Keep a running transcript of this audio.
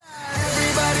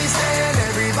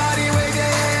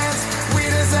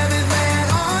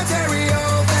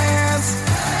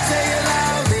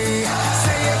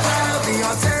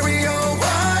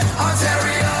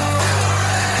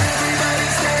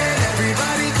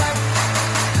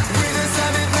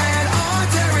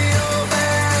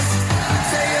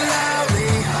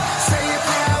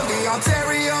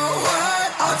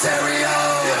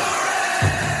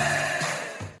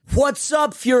What's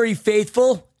up, Fury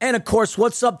faithful? And of course,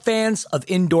 what's up, fans of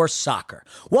indoor soccer?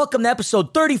 Welcome to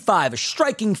episode 35 of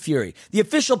Striking Fury, the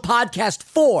official podcast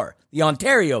for the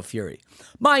Ontario Fury.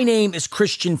 My name is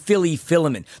Christian Philly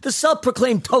Filliman, the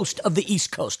self-proclaimed toast of the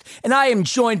East Coast, and I am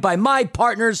joined by my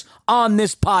partners on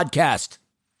this podcast.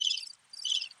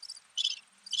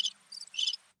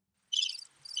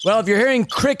 Well, if you're hearing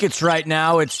crickets right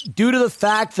now, it's due to the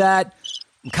fact that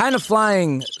I'm kind of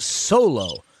flying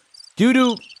solo.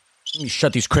 Let me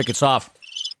shut these crickets off.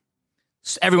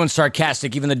 Everyone's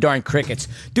sarcastic, even the darn crickets.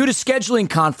 Due to scheduling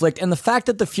conflict and the fact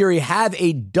that the Fury have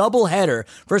a doubleheader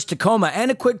versus Tacoma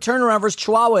and a quick turnaround versus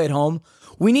Chihuahua at home,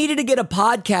 we needed to get a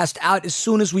podcast out as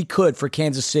soon as we could for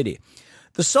Kansas City.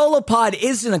 The solo pod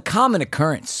isn't a common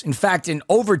occurrence. In fact, in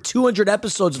over 200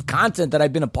 episodes of content that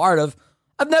I've been a part of,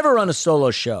 I've never run a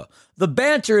solo show. The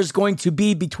banter is going to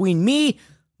be between me,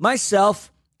 myself,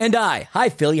 and I. Hi,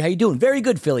 Philly. How you doing? Very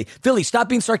good, Philly. Philly, stop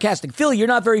being sarcastic. Philly, you're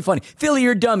not very funny. Philly,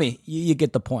 you're dummy. You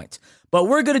get the point. But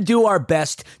we're going to do our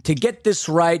best to get this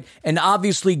right and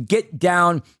obviously get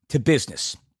down to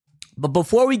business. But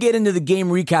before we get into the game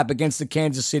recap against the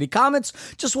Kansas City Comets,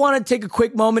 just want to take a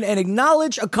quick moment and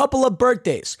acknowledge a couple of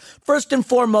birthdays. First and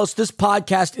foremost, this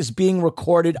podcast is being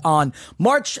recorded on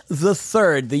March the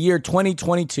 3rd, the year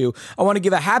 2022. I want to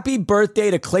give a happy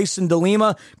birthday to Clayson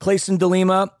DeLima. Clayson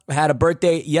DeLima had a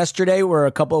birthday yesterday. We're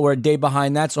a day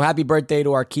behind that. So happy birthday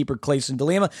to our keeper, Clayson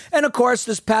DeLima. And of course,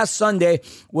 this past Sunday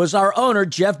was our owner,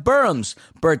 Jeff Burham's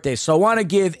birthday. So I want to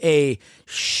give a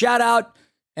shout out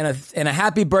and a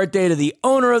happy birthday to the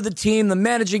owner of the team, the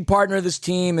managing partner of this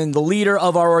team, and the leader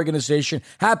of our organization.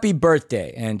 Happy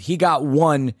birthday. And he got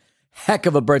one heck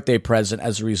of a birthday present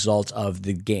as a result of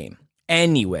the game.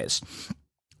 Anyways,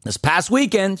 this past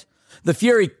weekend, the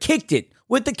Fury kicked it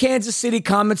with the Kansas City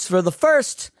Comets for the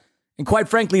first, and quite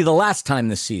frankly, the last time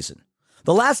this season.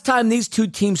 The last time these two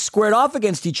teams squared off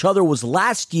against each other was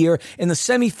last year in the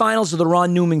semifinals of the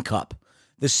Ron Newman Cup.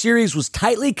 The series was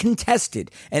tightly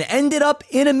contested and ended up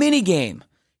in a minigame.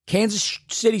 Kansas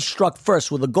City struck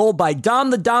first with a goal by Dom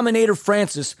the Dominator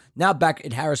Francis, now back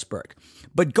at Harrisburg.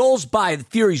 But goals by the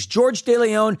Fury's George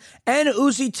DeLeon and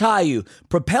Uzi Tayu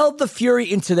propelled the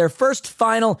Fury into their first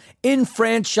final in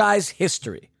franchise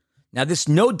history. Now, this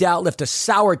no doubt left a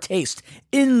sour taste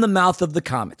in the mouth of the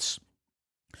Comets.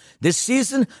 This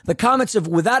season, the Comets have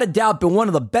without a doubt been one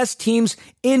of the best teams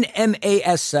in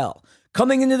MASL.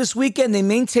 Coming into this weekend, they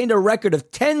maintained a record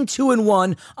of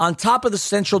 10-2-1 on top of the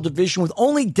Central Division with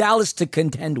only Dallas to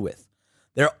contend with.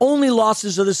 Their only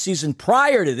losses of the season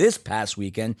prior to this past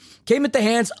weekend came at the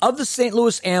hands of the St.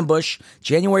 Louis Ambush,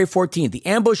 January 14th. The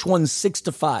Ambush won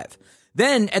 6-5.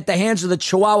 Then at the hands of the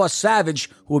Chihuahua Savage,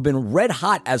 who have been red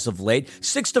hot as of late,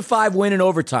 6-5 win in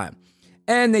overtime.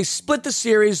 And they split the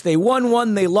series. They won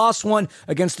one, they lost one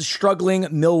against the struggling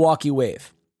Milwaukee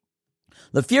Wave.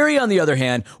 The Fury, on the other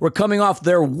hand, were coming off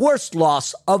their worst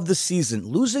loss of the season,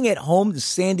 losing at home to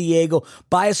San Diego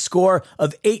by a score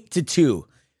of 8-2.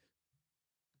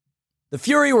 The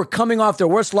Fury were coming off their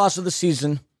worst loss of the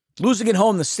season, losing at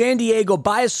home to San Diego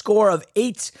by a score of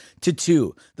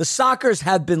 8-2. The Sockers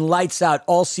have been lights out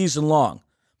all season long.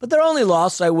 But their only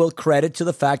loss, I will credit to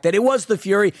the fact that it was the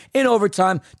Fury in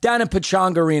overtime down in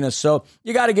Pechanga Arena. So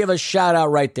you got to give a shout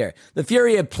out right there. The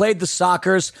Fury had played the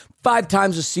Sockers 5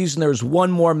 times this season. There was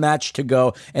one more match to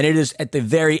go, and it is at the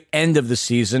very end of the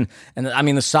season. And I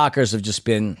mean, the Sockers have just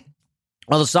been,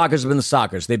 well, the Sockers have been the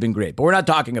Sockers. They've been great, but we're not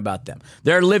talking about them.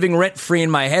 They're living rent-free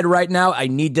in my head right now. I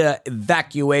need to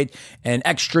evacuate and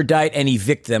extradite and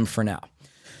evict them for now.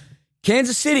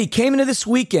 Kansas City came into this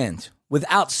weekend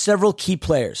without several key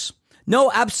players. No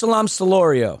Absalom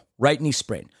Solorio, right knee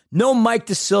sprain. No Mike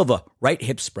Da Silva, right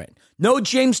hip sprain. No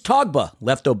James Togba,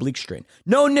 left oblique strain.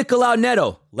 No Nicolau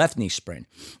Neto, left knee sprain.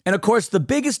 And of course, the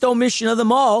biggest omission of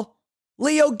them all,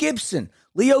 Leo Gibson.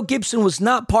 Leo Gibson was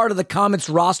not part of the Comets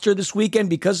roster this weekend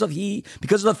because of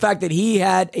the fact that he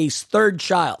had a third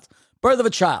child, birth of a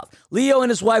child. Leo and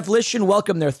his wife Lishan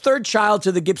welcomed their third child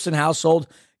to the Gibson household.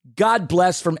 God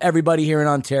bless from everybody here in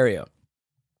Ontario.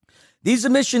 These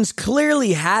omissions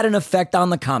clearly had an effect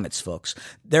on the Comets, folks.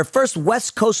 Their first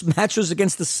West Coast match was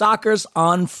against the Sockers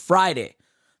on Friday.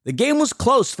 The game was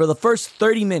close for the first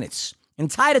 30 minutes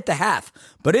and tied at the half,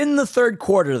 but in the third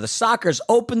quarter, the Sockers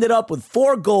opened it up with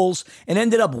 4 goals and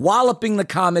ended up walloping the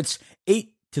Comets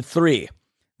 8-3.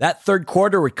 That third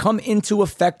quarter would come into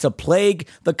effect to plague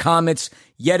the Comets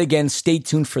yet again. Stay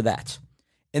tuned for that.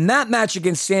 In that match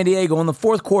against San Diego in the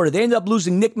fourth quarter, they ended up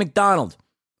losing Nick McDonald,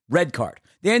 red card.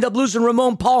 They end up losing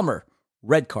Ramon Palmer,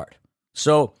 red card.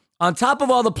 So on top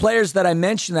of all the players that I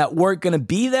mentioned that weren't going to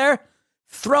be there,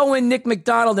 throw in Nick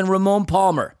McDonald and Ramon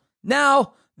Palmer.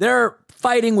 Now They're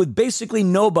fighting with basically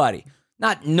nobody.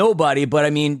 Not nobody, but I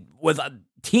mean, with a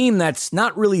team that's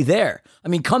not really there. I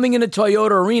mean, coming into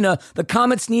Toyota Arena, the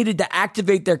Komets needed to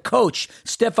activate their coach,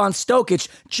 Stefan Stokic,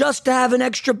 just to have an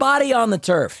extra body on the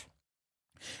turf.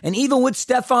 And even with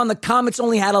Stefan, the Komets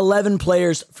only had 11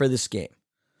 players for this game.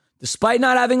 Despite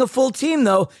not having a full team,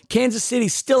 though, Kansas City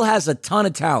still has a ton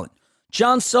of talent.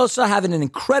 John Sosa having an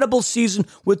incredible season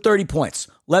with 30 points,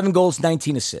 11 goals,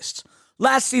 19 assists.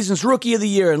 Last season's Rookie of the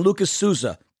Year, and Lucas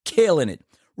Souza, killing it.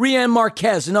 Rian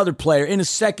Marquez, another player. In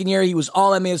his second year, he was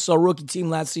All-MASL rookie team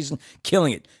last season,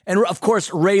 killing it. And, of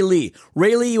course, Ray Lee.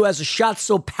 Ray Lee, who has a shot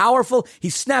so powerful, he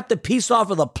snapped a piece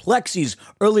off of the plexis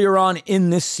earlier on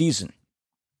in this season.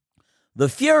 The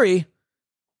Fury,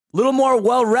 a little more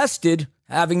well-rested,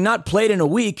 having not played in a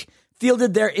week,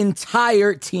 fielded their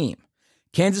entire team.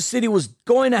 Kansas City was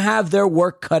going to have their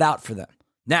work cut out for them.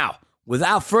 Now,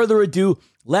 without further ado,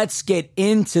 let's get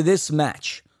into this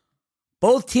match.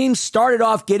 Both teams started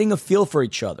off getting a feel for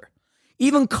each other.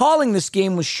 Even calling this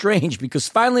game was strange because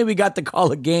finally we got to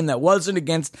call a game that wasn't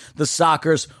against the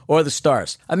Sockers or the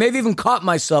Stars. I may have even caught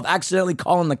myself accidentally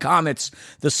calling the Komets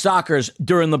the Sockers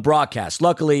during the broadcast.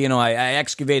 Luckily, I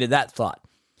excavated that thought.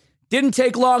 Didn't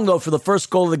take long, though, for the first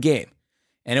goal of the game.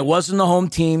 And it wasn't the home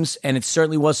teams, and it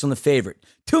certainly wasn't the favorite.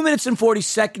 2 minutes and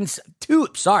 47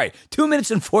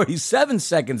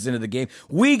 seconds into the game,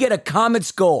 we get a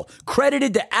Komets goal,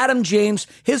 credited to Adam James,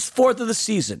 his 4th of the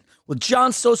season, with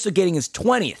John Sosa getting his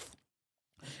 20th.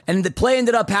 And the play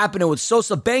ended up happening with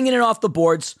Sosa banging it off the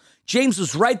boards. James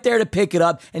was right there to pick it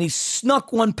up, and he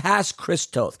snuck one past Chris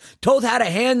Toth. Toth had a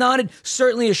hand on it,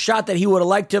 certainly a shot that he would have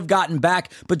liked to have gotten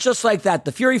back, but just like that,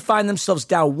 the Fury find themselves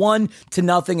down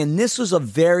 1-0, and this was a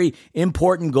very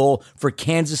important goal for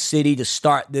Kansas City to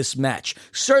start this match.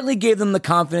 Certainly gave them the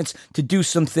confidence to do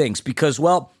some things because,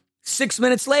 6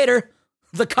 minutes later,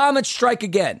 the Komets strike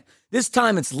again. This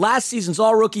time, it's last season's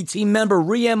all-rookie team member,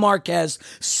 Rian Marquez,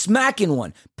 smacking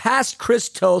one past Chris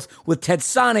Toth with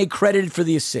Tetsane credited for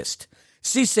the assist.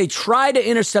 Cisse tried to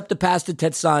intercept the pass to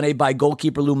Tetsane by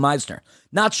goalkeeper Lou Meisner.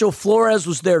 Nacho Flores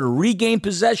was there to regain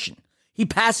possession. He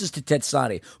passes to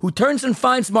Tetsane, who turns and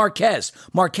finds Marquez.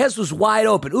 Marquez was wide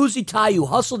open. Uzi Tayu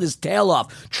hustled his tail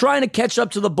off, trying to catch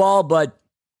up to the ball, but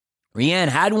Rian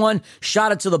had one,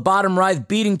 shot it to the bottom right,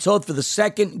 beating Toth for the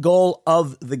second goal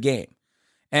of the game.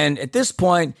 And at this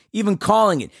point, even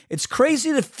calling it, it's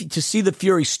crazy to see the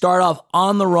Fury start off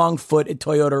on the wrong foot at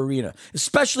Toyota Arena,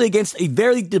 especially against a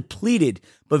very depleted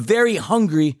but very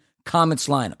hungry Komets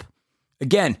lineup.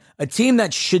 Again, a team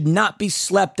that should not be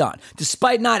slept on.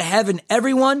 Despite not having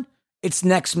everyone, it's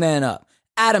next man up.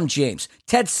 Adam James,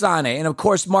 Tetsane, and of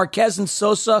course Marquez and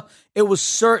Sosa, it was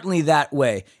certainly that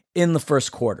way in the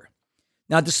first quarter.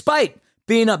 Now, despite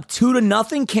being up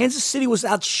 2-0, Kansas City was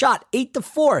outshot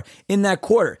 8-4 in that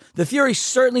quarter. The Fury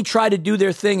certainly tried to do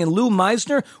their thing, and Lou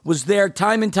Meisner was there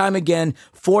time and time again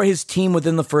for his team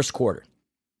within the first quarter.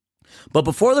 But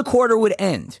before the quarter would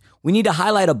end, we need to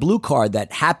highlight a blue card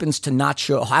that happens on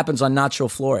Nacho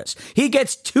Flores. He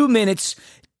gets 2 minutes,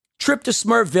 trip to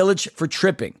Smurf Village for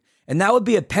tripping. And that would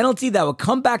be a penalty that would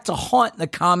come back to haunt the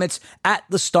Komets at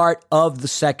the start of the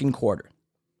second quarter.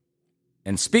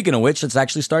 And speaking of which, let's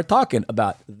actually start talking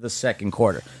about the second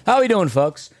quarter. How are we doing,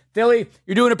 folks? Philly,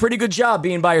 you're doing a pretty good job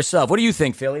being by yourself. What do you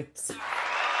think, Philly?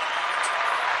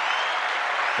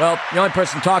 Well, the only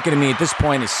person talking to me at this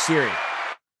point is Siri.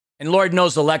 And Lord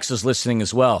knows Alexa's listening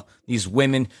as well. These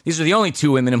are the only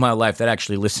 2 women in my life that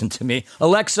actually listen to me.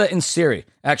 Alexa and Siri.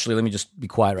 Actually, let me just be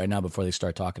quiet right now before they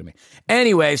start talking to me.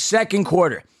 Anyway, second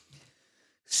quarter.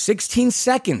 16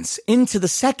 seconds into the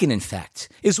second, in fact,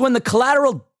 is when the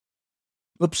collateral...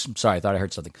 Oops, I'm sorry, I thought I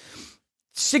heard something.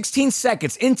 16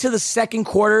 seconds into the second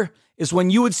quarter is when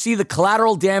you would see the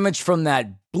collateral damage from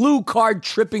that blue card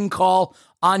tripping call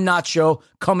on Nacho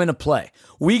come into play.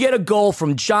 We get a goal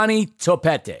from Johnny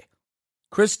Topete.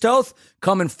 Chris Toth,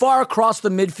 coming far across the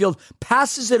midfield,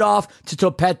 passes it off to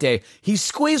Topete. He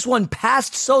squeezed one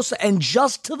past Sosa and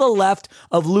just to the left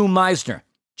of Lou Meisner.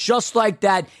 Just like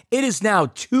that, it is now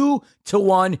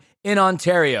 2-1 in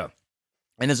Ontario.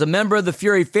 And as a member of the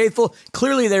Fury faithful,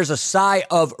 clearly there's a sigh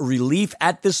of relief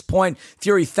at this point.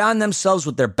 Fury found themselves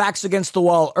with their backs against the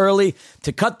wall early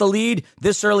to cut the lead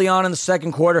this early on in the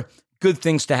second quarter. Good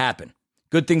things to happen.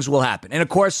 Good things will happen. And of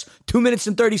course, 2 minutes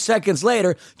and 30 seconds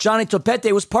later, Johnny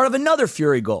Topete was part of another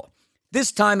Fury goal.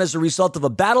 This time as a result of a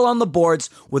battle on the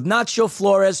boards with Nacho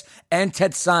Flores and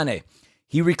Tetsane.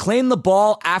 He reclaimed the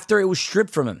ball after it was stripped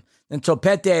from him. And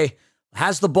Topete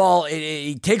has the ball,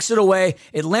 he takes it away,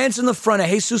 it lands in the front of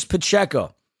Jesus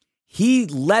Pacheco. He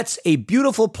lets a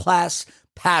beautiful pass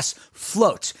pass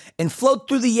float and float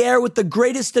through the air with the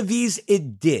greatest of ease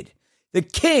it did. The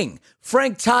king,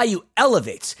 Frank Tayu,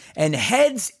 elevates and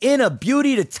heads in a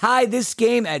beauty to tie this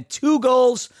game at 2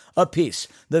 goals apiece.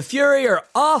 The Fury are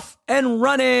off and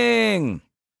running.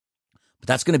 But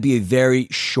that's going to be a very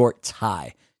short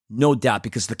tie, no doubt,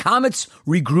 because the Comets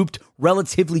regrouped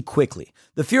relatively quickly.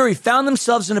 The Fury found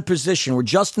themselves in a position where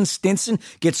Justin Stinson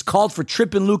gets called for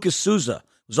tripping Lucas Souza.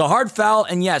 It was a hard foul,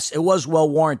 and yes, it was well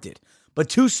warranted. But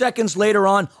 2 seconds later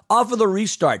on, off of the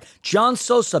restart, John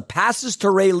Sosa passes to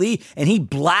Ray Lee, and he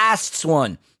blasts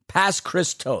one past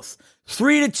Chris Toth.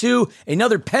 3-2,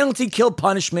 another penalty kill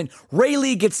punishment. Ray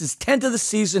Lee gets his 10th of the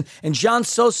season, and John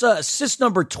Sosa assist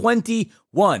number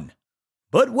 21.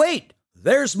 But wait,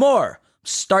 there's more. I'm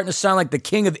starting to sound like the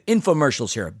king of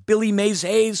infomercials here. Billy Mays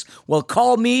Hayes, well,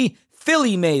 call me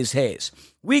Philly Mays Hayes.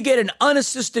 We get an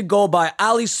unassisted goal by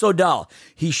Ali Sodal.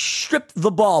 He stripped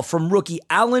the ball from rookie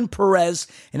Alan Perez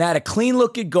and had a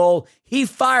clean-looking goal. He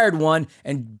fired one,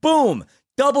 and boom,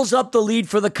 doubles up the lead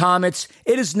for the Comets.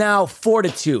 It is now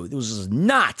 4-2. This was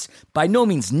not, by no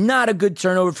means, not a good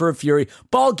turnover for a Fury.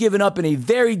 Ball given up in a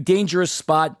very dangerous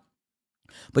spot.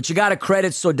 But you got to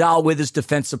credit Sodal with his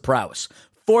defensive prowess.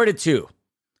 4-2.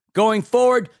 Going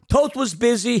forward, Toth was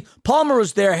busy. Palmer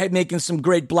was there, making some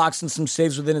great blocks and some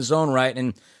saves within his own right.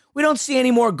 And we don't see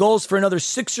any more goals for another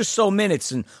 6 or so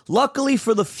minutes. And luckily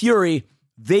for the Fury,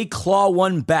 they claw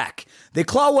one back. They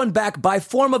claw one back by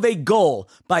form of a goal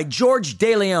by George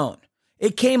De Leon.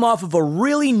 It came off of a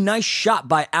really nice shot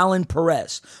by Alan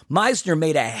Perez. Meisner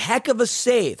made a heck of a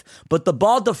save, but the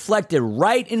ball deflected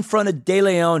right in front of De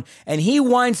Leon, and he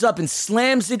winds up and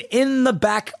slams it in the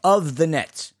back of the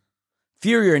net.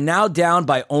 Fury are now down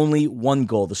by only 1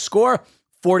 goal. The score,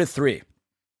 4-3.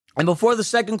 And before the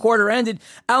second quarter ended,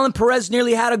 Alan Perez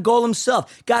nearly had a goal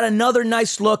himself. Got another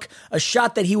nice look, a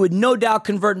shot that he would no doubt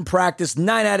convert in practice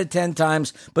 9 out of 10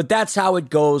 times, but that's how it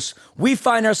goes. We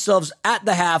find ourselves at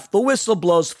the half. The whistle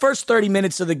blows. First 30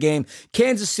 minutes of the game.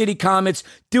 Kansas City Comets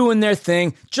doing their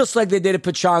thing, just like they did at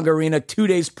Pechanga Arena 2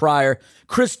 days prior.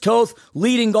 Chris Toth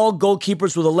leading all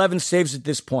goalkeepers with 11 saves at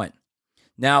this point.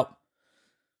 Now,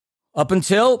 up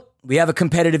until we have a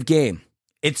competitive game.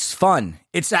 It's fun.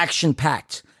 It's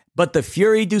action-packed. But the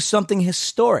Fury do something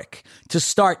historic to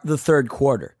start the third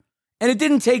quarter. And it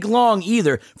didn't take long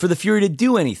either for the Fury to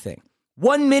do anything.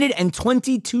 1 minute and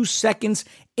 22 seconds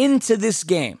into this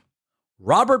game,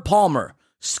 Robert Palmer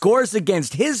scores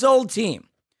against his old team.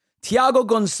 Thiago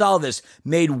Gonçalves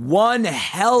made one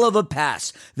hell of a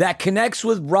pass that connects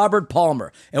with Robert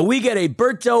Palmer. And we get a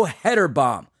Berto header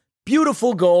bomb.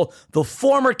 Beautiful goal. The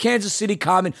former Kansas City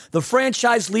Comet, the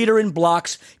franchise leader in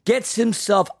blocks, gets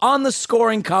himself on the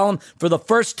scoring column for the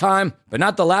first time, but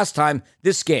not the last time,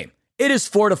 this game. It is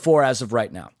 4-4 as of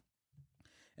right now.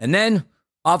 And then,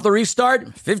 off the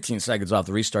restart, 15 seconds off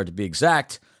the restart to be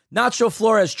exact, Nacho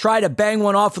Flores tried to bang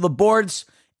one off of the boards.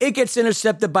 It gets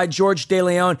intercepted by George De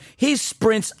Leon. He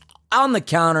sprints on the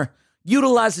counter,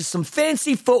 utilizes some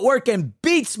fancy footwork, and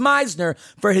beats Meisner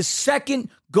for his second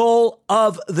goal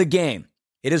of the game.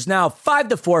 It is now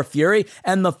 5-4 Fury,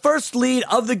 and the first lead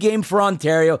of the game for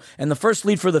Ontario, and the first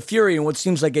lead for the Fury in what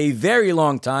seems like a very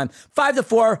long time.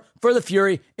 5-4 for the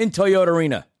Fury in Toyota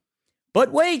Arena.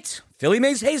 But wait, Philly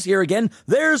Mays Hayes here again.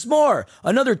 There's more.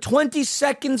 Another 20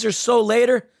 seconds or so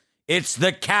later, it's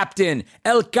the captain,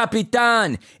 El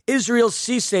Capitan, Israel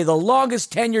Cisse, the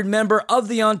longest tenured member of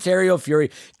the Ontario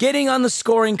Fury, getting on the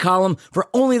scoring column for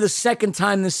only the second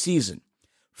time this season.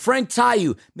 Frank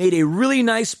Tayu made a really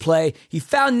nice play. He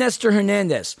found Nestor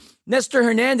Hernandez. Nestor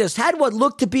Hernandez had what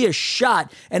looked to be a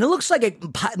shot, and it looks like it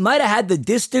might have had the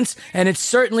distance, and it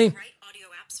certainly...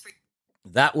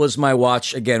 That was my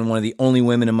watch. Again, one of the only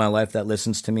women in my life that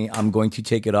listens to me. I'm going to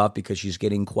take it off because she's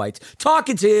getting quite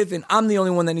talkative, and I'm the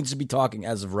only one that needs to be talking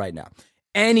as of right now.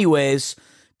 Anyways,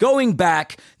 going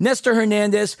back, Nestor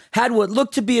Hernandez had what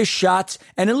looked to be a shot,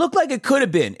 and it looked like it could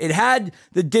have been. It had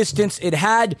the distance, it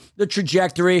had the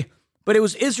trajectory, but it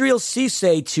was Israel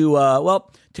Cisse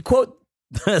to quote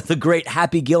the great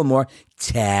Happy Gilmore,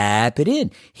 tap it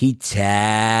in. He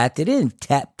tapped it in.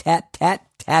 Tap, tap, tap.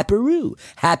 Tapperoo.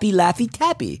 Happy, laughy,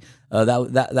 tappy.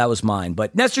 That was mine.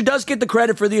 But Nestor does get the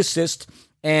credit for the assist,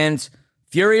 and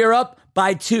Fury are up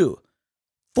by 2.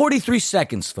 43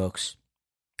 seconds, folks.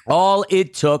 All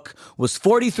it took was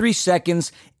 43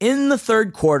 seconds in the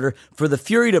third quarter for the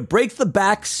Fury to break the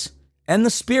backs and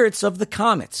the spirits of the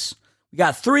Comets. We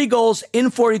got 3 goals in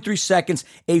 43 seconds,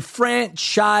 a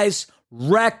franchise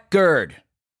record.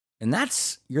 And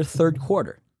that's your third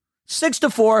quarter.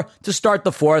 6-4 to start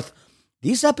the fourth.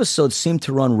 These episodes seem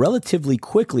to run relatively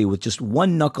quickly with just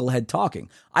one knucklehead talking.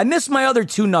 I miss my other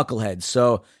 2 knuckleheads,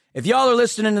 so If y'all are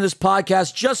listening to this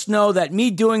podcast, just know that me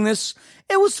doing this,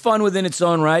 it was fun within its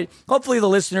own right. Hopefully the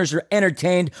listeners are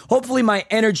entertained. Hopefully my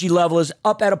energy level is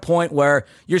up at a point where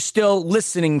you're still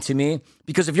listening to me.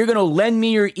 Because if you're going to lend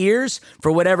me your ears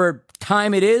for whatever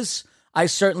time it is, I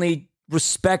certainly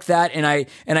respect that, and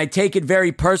I take it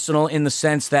very personal in the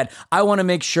sense that I want to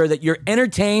make sure that you're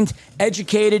entertained,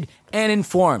 educated, and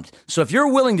informed. So if you're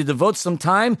willing to devote some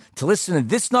time to listen to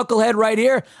this knucklehead right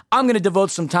here, I'm going to devote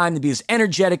some time to be as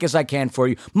energetic as I can for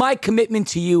you. My commitment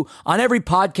to you on every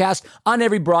podcast, on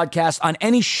every broadcast, on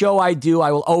any show I do,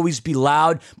 I will always be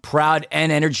loud, proud,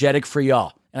 and energetic for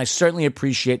y'all. And I certainly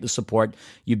appreciate the support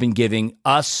you've been giving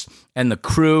us and the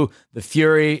crew, the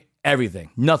Fury, everything.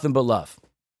 Nothing but love.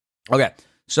 Okay,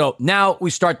 so now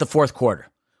we start the fourth quarter.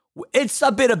 It's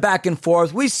a bit of back and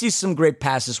forth. We see some great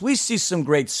passes. We see some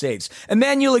great saves.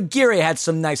 Emmanuel Aguirre had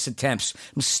some nice attempts.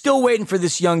 I'm still waiting for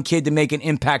this young kid to make an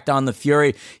impact on the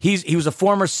Fury. He was a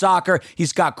former soccer.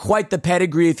 He's got quite the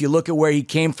pedigree if you look at where he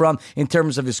came from in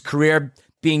terms of his career,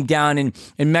 being down in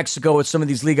Mexico with some of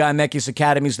these Liga MX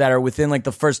academies that are within like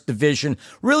the first division.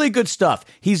 Really good stuff.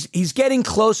 He's getting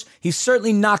close. He's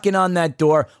certainly knocking on that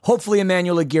door. Hopefully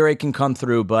Emmanuel Aguirre can come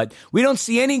through, but we don't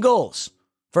see any goals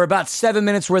for about 7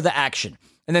 minutes worth of action.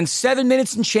 And then 7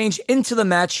 minutes and change into the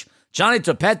match, Johnny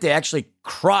Topete actually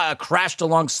crashed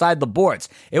alongside the boards.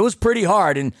 It was pretty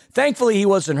hard, and thankfully he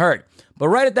wasn't hurt. But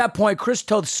right at that point, Chris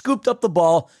Toth scooped up the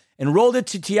ball and rolled it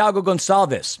to Thiago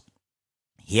Gonçalves.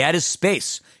 He had his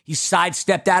space. He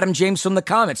sidestepped Adam James from the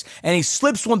Comets, and he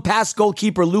slips one past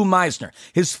goalkeeper Lou Meisner.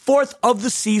 His 4th of the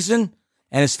season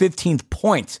and his 15th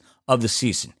point of the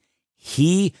season.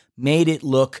 He made it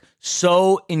look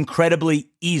so incredibly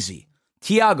easy.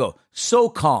 Thiago, so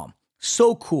calm,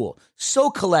 so cool, so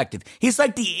collective. He's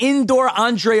like the indoor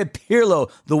Andrea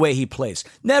Pirlo the way he plays.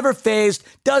 Never phased,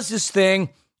 does his thing,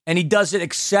 and he does it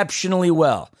exceptionally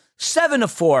well.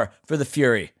 7-4 for the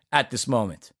Fury at this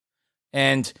moment.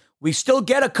 And we still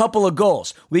get a couple of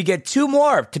goals. We get 2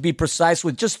 more, to be precise,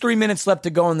 with just 3 minutes left to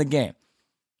go in the game.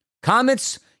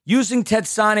 Comets using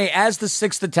Tetsane as the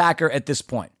 6th attacker at this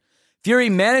point. Fury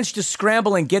managed to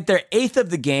scramble and get their 8th of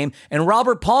the game, and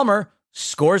Robert Palmer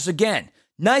scores again.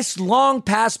 Nice long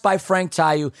pass by Frank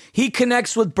Tayu. He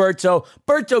connects with Berto.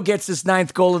 Berto gets his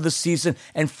 9th goal of the season,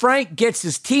 and Frank gets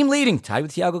his team-leading, tied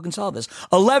with Thiago Gonçalves,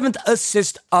 11th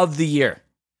assist of the year.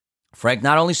 Frank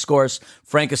not only scores,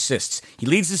 Frank assists. He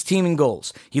leads his team in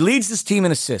goals. He leads his team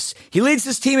in assists. He leads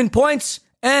his team in points,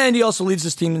 and he also leads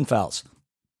his team in fouls.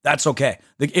 That's okay.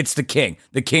 It's the king.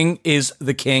 The king is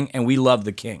the king, and we love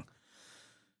the king.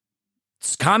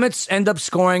 Comets end up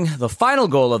scoring the final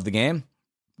goal of the game.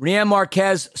 Rian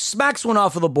Marquez smacks one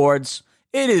off of the boards.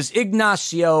 It is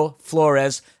Ignacio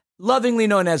Flores, lovingly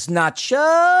known as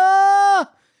Nacho.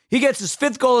 He gets his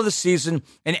 5th goal of the season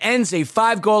and ends a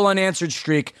 5-goal unanswered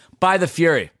streak by the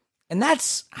Fury. And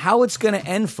that's how it's going to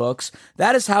end, folks.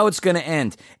 That is how it's going to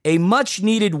end. A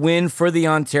much-needed win for the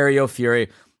Ontario Fury.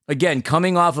 Again,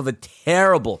 coming off of a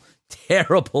terrible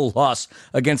loss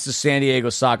against the San Diego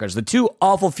Sockers. The 2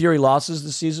 awful Fury losses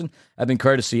this season have been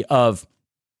courtesy of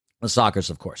the Sockers,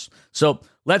 of course. So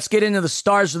let's get into the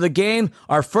stars of the game.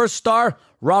 Our first star,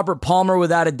 Robert Palmer,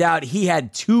 without a doubt. He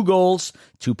had 2 goals,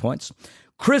 2 points.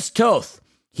 Chris Toth,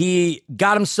 he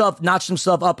notched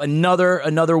himself up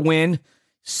another win,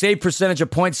 save percentage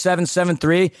of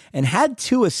 .773, and had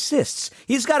 2 assists.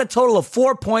 He's got a total of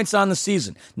 4 points on the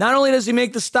season. Not only does he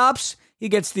make the stops, he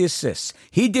gets the assists.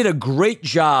 He did a great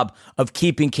job of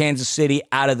keeping Kansas City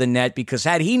out of the net, because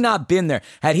had he not been there,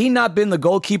 had he not been the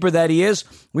goalkeeper that he is,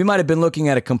 we might have been looking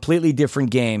at a completely different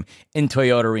game in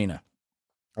Toyota Arena.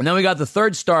 And then we got the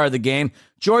third star of the game,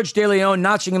 George De Leon,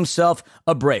 notching himself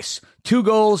a brace. 2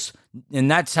 goals, and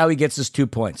that's how he gets his 2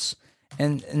 points.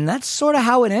 And that's sort of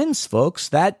how it ends, folks.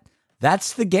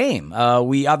 That's the game.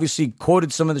 We obviously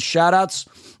quoted some of the shout-outs.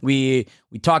 We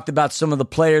talked about some of the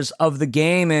players of the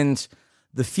game, and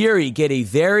the Fury get a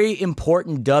very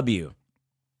important W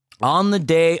on the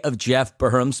day of Jeff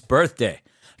Burham's birthday.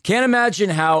 Can't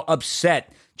imagine how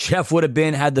upset Jeff would have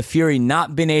been had the Fury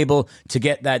not been able to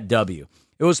get that W.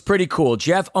 It was pretty cool.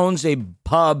 Jeff owns a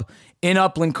pub in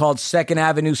Upland called 2nd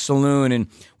Avenue Saloon, and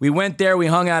we went there. We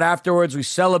hung out afterwards. We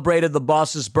celebrated the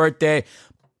boss's birthday.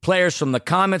 Players from the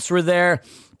Comets were there.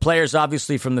 Players,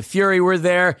 obviously, from the Fury were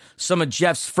there. Some of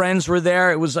Jeff's friends were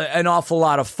there. It was an awful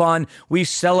lot of fun. We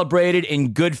celebrated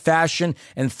in good fashion,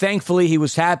 and thankfully he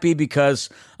was happy, because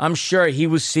I'm sure he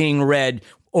was seeing red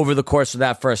over the course of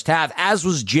that first half, as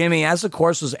was Jimmy, as of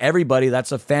course was everybody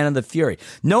that's a fan of the Fury.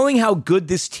 Knowing how good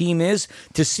this team is,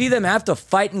 to see them have to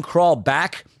fight and crawl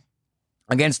back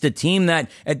against a team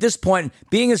that, at this point,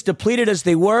 being as depleted as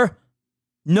they were,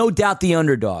 no doubt the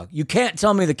underdog. You can't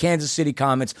tell me the Kansas City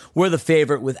Comets were the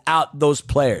favorite without those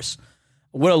players.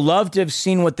 Would have loved to have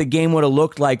seen what the game would have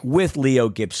looked like with Leo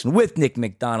Gibson, with Nick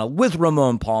McDonald, with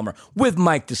Ramon Palmer, with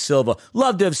Mike DeSilva.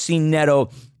 Love to have seen Neto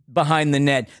behind the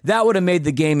net. That would have made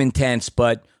the game intense,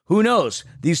 but who knows?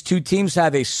 These two teams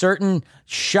have a certain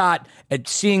shot at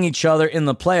seeing each other in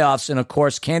the playoffs, and of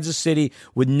course, Kansas City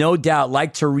would no doubt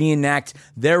like to reenact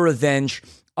their revenge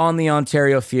on the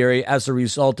Ontario Fury as a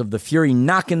result of the Fury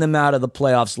knocking them out of the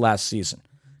playoffs last season.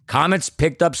 Comets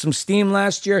picked up some steam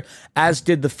last year, as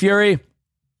did the Fury.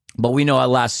 But we know how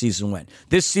last season went.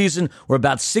 This season, we're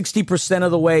about 60%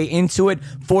 of the way into it,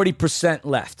 40%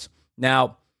 left.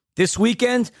 Now, this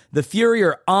weekend, the Fury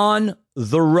are on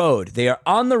the road. They are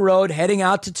on the road heading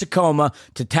out to Tacoma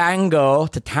to tackle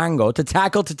to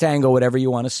tango, whatever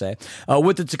you want to say,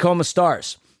 with the Tacoma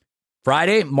Stars.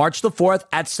 Friday, March the 4th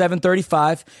at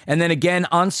 7:35, and then again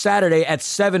on Saturday at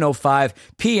 7:05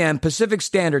 p.m. Pacific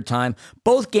Standard Time.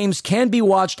 Both games can be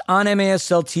watched on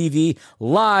MASL TV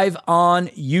live on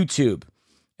YouTube.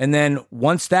 And then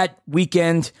once that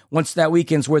weekend's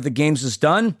worth of games is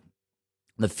done,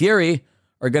 the Fury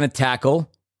are going to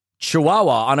tackle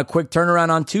Chihuahua on a quick turnaround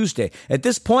on Tuesday. At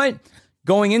this point,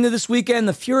 going into this weekend,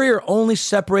 the Fury are only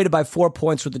separated by 4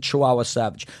 points with the Chihuahua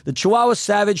Savage. The Chihuahua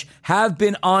Savage have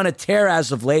been on a tear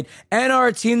as of late and are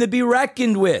a team to be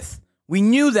reckoned with. We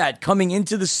knew that coming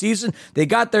into the season. They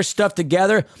got their stuff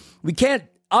together.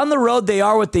 On the road, they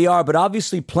are what they are, but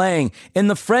obviously playing in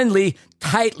the friendly,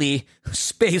 tightly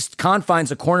spaced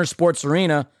confines of Corner Sports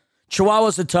Arena,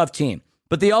 Chihuahua's a tough team.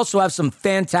 But they also have some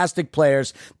fantastic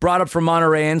players brought up from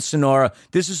Monterrey and Sonora.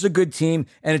 This is a good team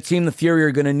and a team the Fury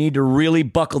are going to need to really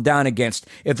buckle down against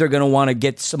if they're going to want to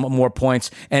get some more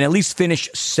points and at least finish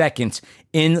second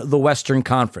in the Western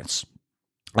Conference.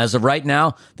 As of right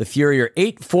now, the Fury are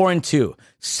 8-4-2,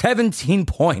 17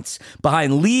 points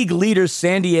behind league leaders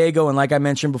San Diego, and like I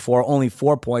mentioned before, only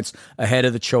 4 points ahead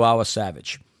of the Chihuahua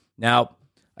Savage. Now,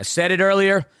 I said it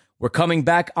earlier, we're coming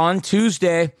back on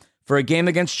Tuesday for a game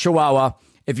against Chihuahua.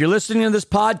 If you're listening to this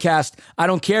podcast, I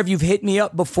don't care if you've hit me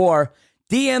up before,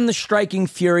 DM the Striking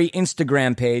Fury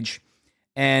Instagram page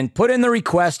and put in the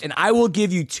request, and I will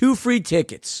give you 2 free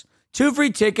tickets. 2 free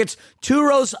tickets, 2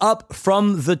 rows up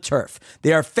from the turf.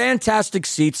 They are fantastic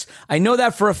seats. I know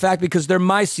that for a fact because they're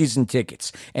my season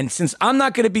tickets. And since I'm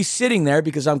not going to be sitting there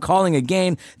because I'm calling a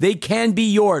game, they can be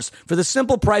yours for the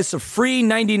simple price of free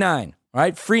 $99. All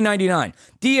right, free $99.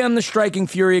 DM the Striking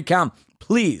Fury account.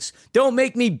 Please, don't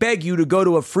make me beg you to go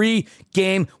to a free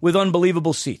game with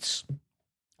unbelievable seats.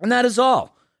 And that is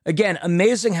all. Again,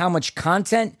 amazing how much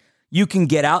content you can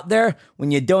get out there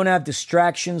when you don't have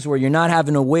distractions, where you're not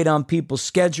having to wait on people's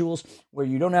schedules, where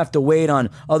you don't have to wait on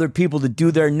other people to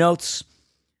do their notes.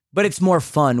 But it's more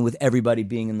fun with everybody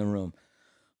being in the room.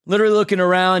 Literally looking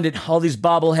around at all these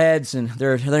bobbleheads, and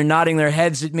they're nodding their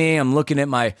heads at me. I'm looking at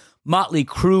my Motley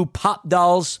Crue pop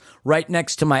dolls right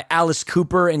next to my Alice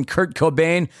Cooper and Kurt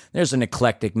Cobain. There's an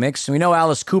eclectic mix. We know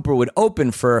Alice Cooper would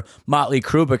open for Motley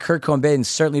Crue, but Kurt Cobain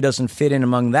certainly doesn't fit in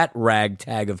among that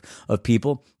ragtag of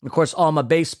people. And of course, all my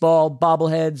baseball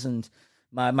bobbleheads and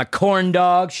my corn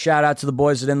dog. Shout out to the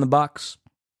boys at In the Box.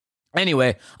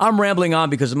 Anyway, I'm rambling on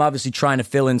because I'm obviously trying to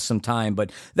fill in some time, but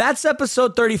that's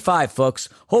episode 35, folks.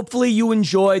 Hopefully you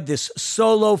enjoyed this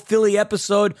solo Philly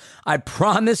episode. I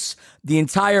promise the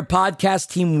entire podcast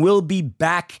team will be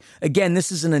back. Again,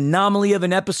 this is an anomaly of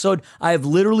an episode. I have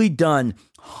literally done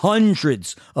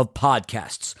hundreds of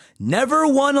podcasts, never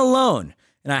one alone.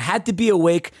 And I had to be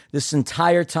awake this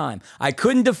entire time. I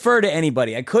couldn't defer to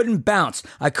anybody. I couldn't bounce.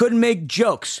 I couldn't make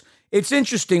jokes. It's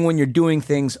interesting when you're doing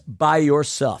things by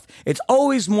yourself. It's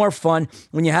always more fun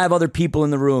when you have other people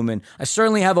in the room. And I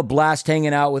certainly have a blast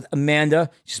hanging out with Amanda.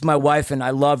 She's my wife and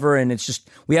I love her. And it's just,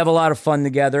 we have a lot of fun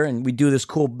together and we do this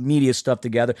cool media stuff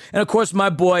together. And of course, my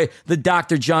boy, the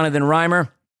Dr. Jonathan Reimer.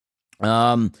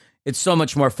 It's so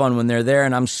much more fun when they're there.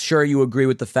 And I'm sure you agree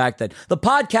with the fact that the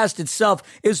podcast itself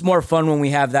is more fun when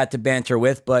we have that to banter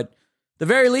with. But the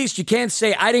very least, you can't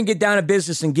say I didn't get down to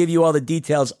business and give you all the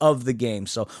details of the game.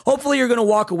 So hopefully you're going to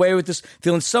walk away with this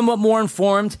feeling somewhat more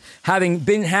informed, having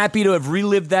been happy to have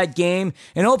relived that game,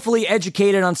 and hopefully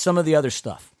educated on some of the other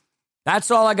stuff.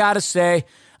 That's all I got to say.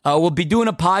 We'll be doing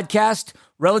a podcast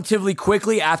relatively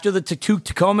quickly after the two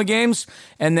Tacoma games,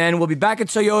 and then we'll be back at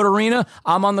Toyota Arena.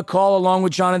 I'm on the call along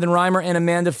with Jonathan Reimer and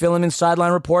Amanda Filliman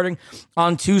sideline reporting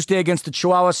on Tuesday against the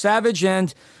Chihuahua Savage,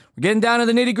 and we're getting down to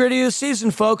the nitty-gritty of the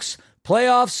season, folks.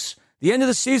 Playoffs, the end of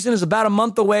the season is about a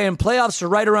month away, and playoffs are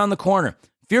right around the corner.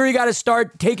 Fury got to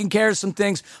start taking care of some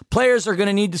things. Players are going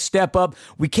to need to step up.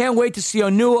 We can't wait to see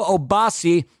Onua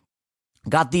Obasi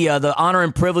Got the honor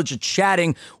and privilege of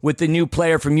chatting with the new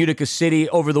player from Utica City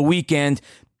over the weekend.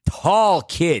 Tall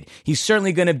kid. He's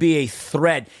certainly going to be a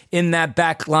threat in that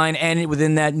back line and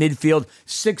within that midfield.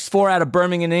 6'4" out of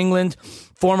Birmingham, England.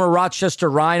 Former Rochester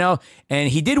Rhino. And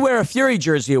he did wear a Fury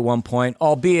jersey at one point,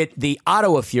 albeit the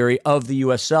Ottawa Fury of the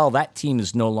USL. That team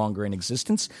is no longer in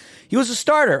existence. He was a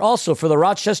starter also for the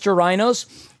Rochester Rhinos.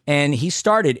 And he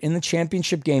started in the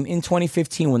championship game in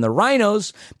 2015 when the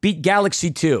Rhinos beat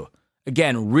Galaxy 2.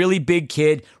 Again, really big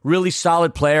kid, really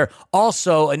solid player.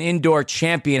 Also an indoor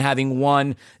champion, having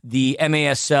won the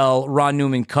MASL Ron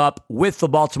Newman Cup with the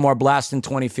Baltimore Blast in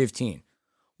 2015.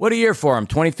 What a year for him.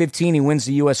 2015, he wins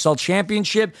the USL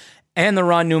Championship and the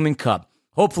Ron Newman Cup.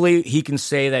 Hopefully, he can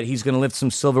say that he's going to lift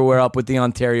some silverware up with the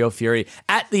Ontario Fury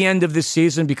at the end of this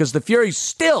season, because the Fury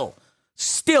still,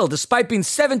 despite being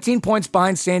 17 points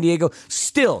behind San Diego,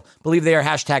 still believe they are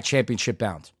hashtag championship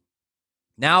bound.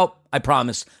 Now, I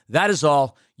promise, that is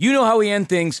all. You know how we end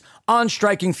things on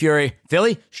Striking Fury.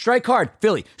 Philly, strike hard.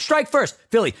 Philly, strike first.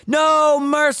 Philly, no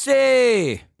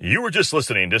mercy. You were just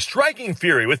listening to Striking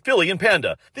Fury with Philly and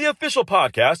Panda, the official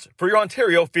podcast for your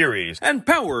Ontario Furies. And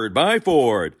powered by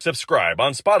Ford. Subscribe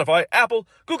on Spotify, Apple,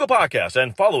 Google Podcasts,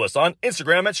 and follow us on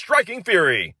Instagram at Striking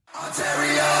Fury.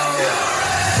 Ontario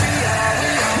Fury!